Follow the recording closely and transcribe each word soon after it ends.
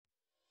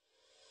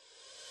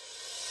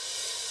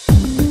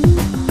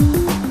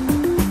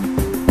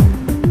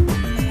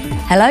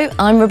Hello,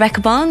 I'm Rebecca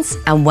Barnes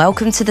and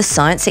welcome to the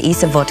Science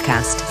ESA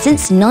vodcast.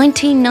 Since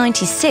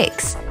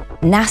 1996,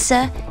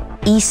 NASA,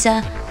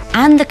 ESA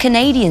and the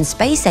Canadian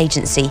Space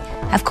Agency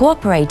have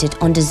cooperated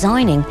on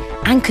designing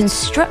and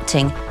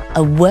constructing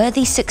a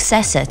worthy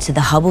successor to the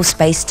Hubble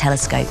Space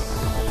Telescope.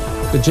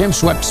 The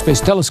James Webb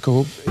Space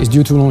Telescope is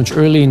due to launch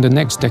early in the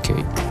next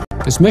decade.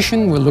 This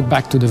mission will look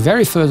back to the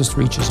very furthest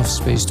reaches of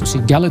space to see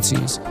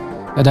galaxies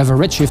that have a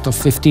redshift of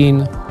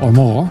 15 or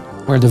more,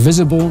 where the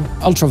visible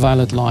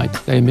ultraviolet light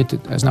they emitted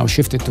has now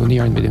shifted to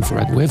near and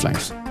mid-infrared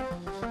wavelengths.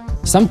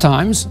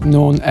 Sometimes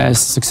known as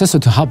successor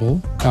to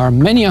Hubble, there are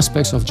many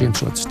aspects of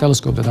James Webb's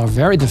telescope that are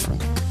very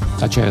different,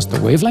 such as the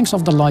wavelengths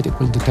of the light it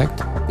will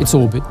detect, its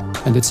orbit,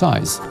 and its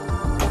size.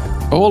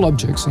 All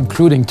objects,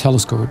 including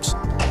telescopes,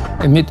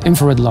 emit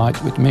infrared light,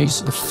 which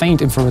makes the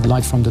faint infrared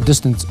light from the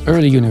distant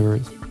early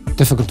universe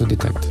difficult to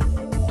detect.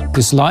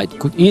 This light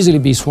could easily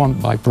be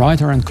swamped by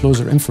brighter and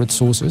closer infrared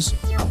sources,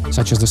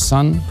 such as the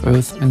Sun,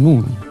 Earth, and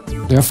Moon.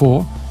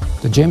 Therefore,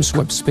 the James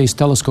Webb Space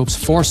Telescope's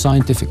 4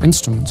 scientific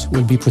instruments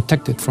will be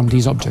protected from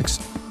these objects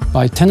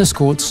by a tennis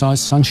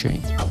court-sized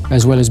sunshade,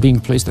 as well as being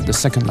placed at the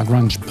second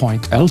Lagrange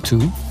point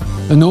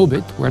L2, an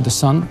orbit where the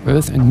Sun,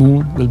 Earth, and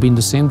Moon will be in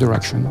the same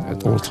direction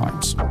at all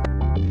times.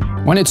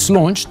 When it's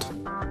launched,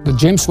 the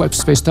James Webb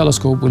Space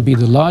Telescope will be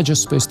the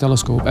largest space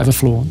telescope ever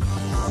flown,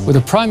 with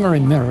a primary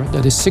mirror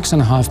that is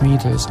 6.5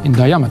 meters in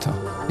diameter.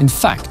 In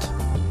fact,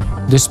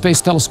 this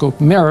space telescope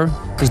mirror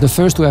is the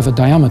first to have a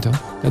diameter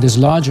that is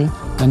larger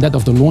than that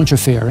of the launcher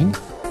fairing,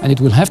 and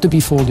it will have to be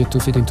folded to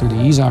fit into the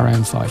ESA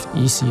Ariane 5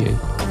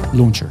 ECA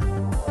launcher.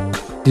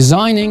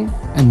 Designing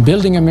and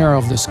building a mirror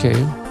of the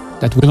scale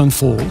that will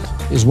unfold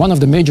is one of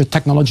the major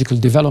technological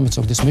developments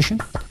of this mission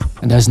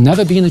and has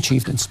never been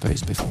achieved in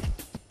space before.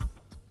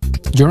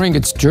 During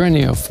its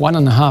journey of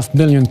 1.5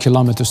 million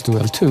kilometers to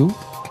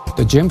L2,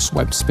 the James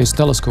Webb Space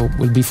Telescope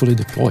will be fully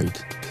deployed.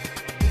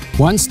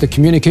 Once the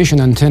communication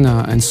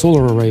antenna and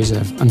solar arrays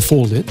have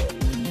unfolded,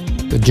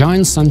 the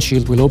giant sun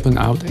shield will open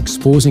out,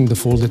 exposing the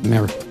folded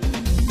mirror.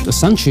 The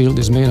sun shield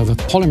is made of a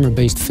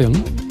polymer-based film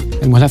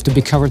and will have to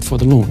be covered for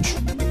the launch.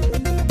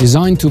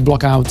 Designed to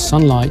block out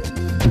sunlight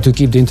and to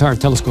keep the entire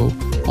telescope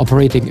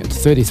operating at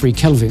 33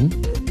 Kelvin,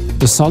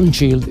 the sun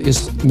shield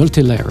is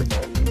multi-layered.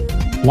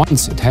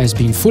 Once it has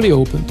been fully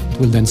opened, it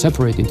will then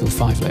separate into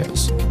 5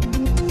 layers.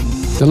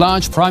 The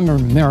large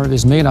primary mirror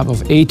is made up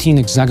of 18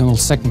 hexagonal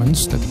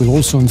segments that will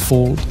also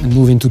unfold and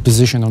move into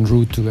position en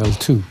route to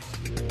L2.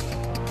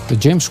 The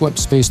James Webb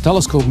Space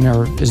Telescope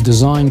mirror is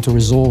designed to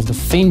resolve the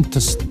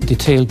faintest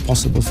detail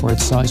possible for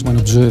its size when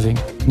observing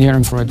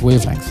near-infrared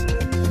wavelength.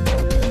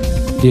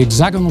 The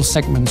hexagonal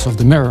segments of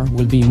the mirror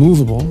will be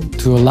movable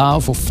to allow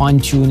for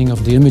fine-tuning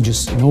of the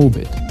images in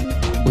orbit.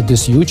 With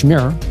this huge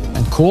mirror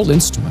and cold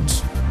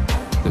instruments,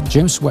 the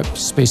James Webb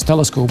Space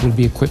Telescope will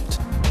be equipped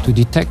to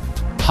detect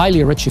highly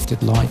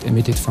redshifted light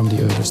emitted from the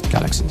earliest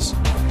galaxies.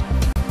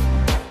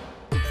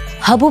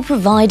 Hubble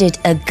provided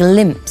a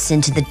glimpse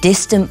into the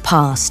distant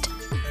past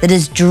that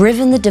has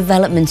driven the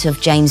development of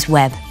James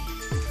Webb.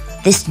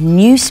 This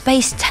new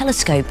space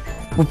telescope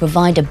will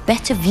provide a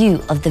better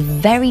view of the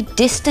very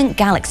distant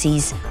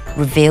galaxies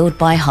revealed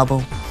by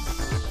Hubble.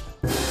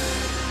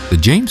 The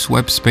James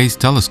Webb Space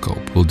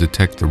Telescope will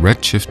detect the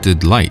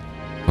redshifted light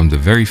from the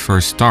very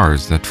first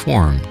stars that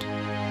formed.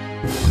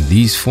 When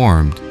these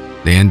formed,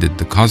 they ended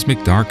the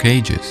cosmic dark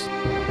ages.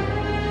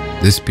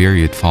 This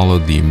period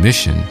followed the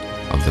emission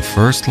of the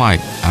first light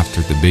after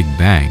the Big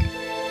Bang,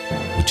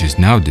 which is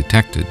now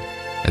detected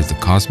as the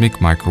cosmic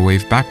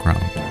microwave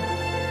background.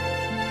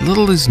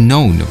 Little is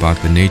known about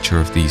the nature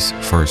of these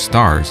first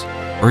stars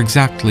or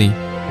exactly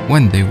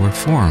when they were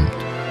formed.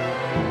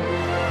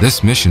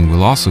 This mission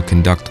will also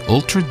conduct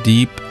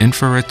ultra-deep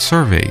infrared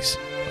surveys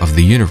of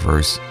the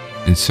universe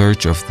in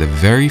search of the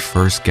very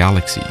first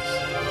galaxies.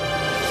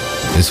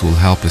 This will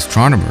help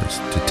astronomers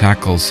to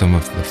tackle some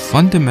of the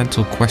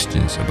fundamental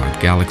questions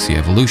about galaxy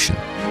evolution,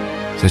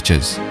 such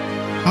as,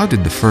 how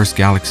did the first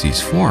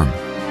galaxies form?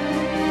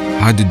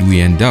 How did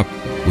we end up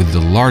with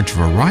the large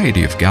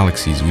variety of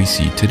galaxies we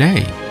see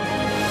today?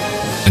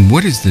 And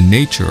what is the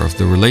nature of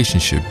the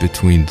relationship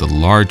between the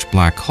large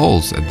black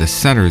holes at the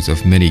centers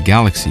of many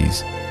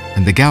galaxies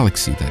and the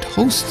galaxy that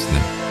hosts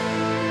them?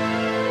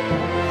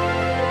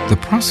 The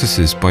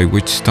processes by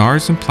which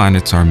stars and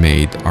planets are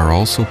made are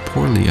also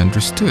poorly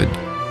understood.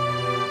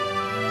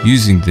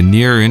 Using the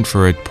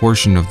near-infrared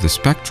portion of the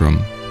spectrum,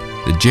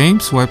 the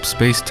James Webb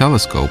Space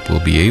Telescope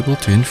will be able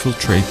to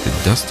infiltrate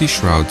the dusty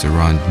shrouds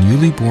around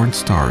newly born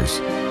stars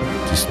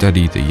to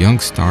study the young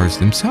stars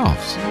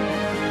themselves.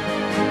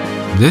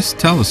 This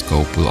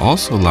telescope will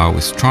also allow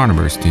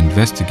astronomers to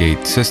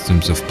investigate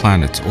systems of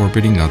planets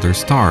orbiting other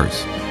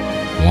stars,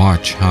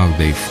 watch how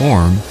they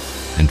form,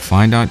 and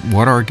find out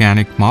what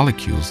organic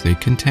molecules they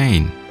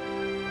contain.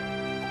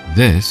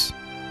 This,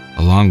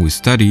 along with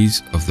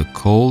studies of the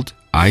cold,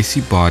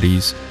 icy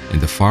bodies in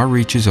the far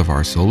reaches of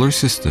our solar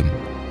system,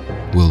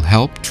 will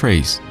help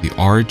trace the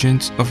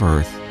origins of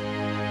Earth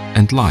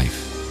and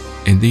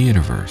life in the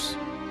universe.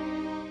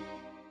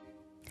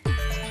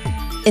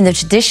 In the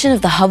tradition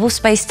of the Hubble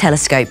Space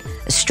Telescope,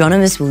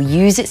 astronomers will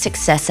use its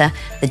successor,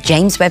 the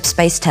James Webb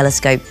Space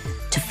Telescope,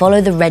 to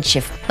follow the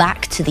redshift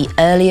back to the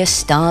earliest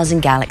stars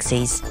and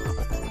galaxies.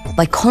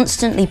 By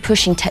constantly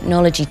pushing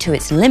technology to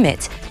its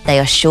limit, they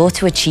are sure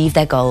to achieve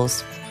their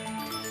goals.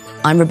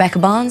 I'm Rebecca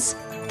Barnes.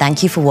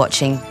 Thank you for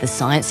watching the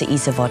Science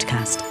ESA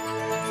vodcast.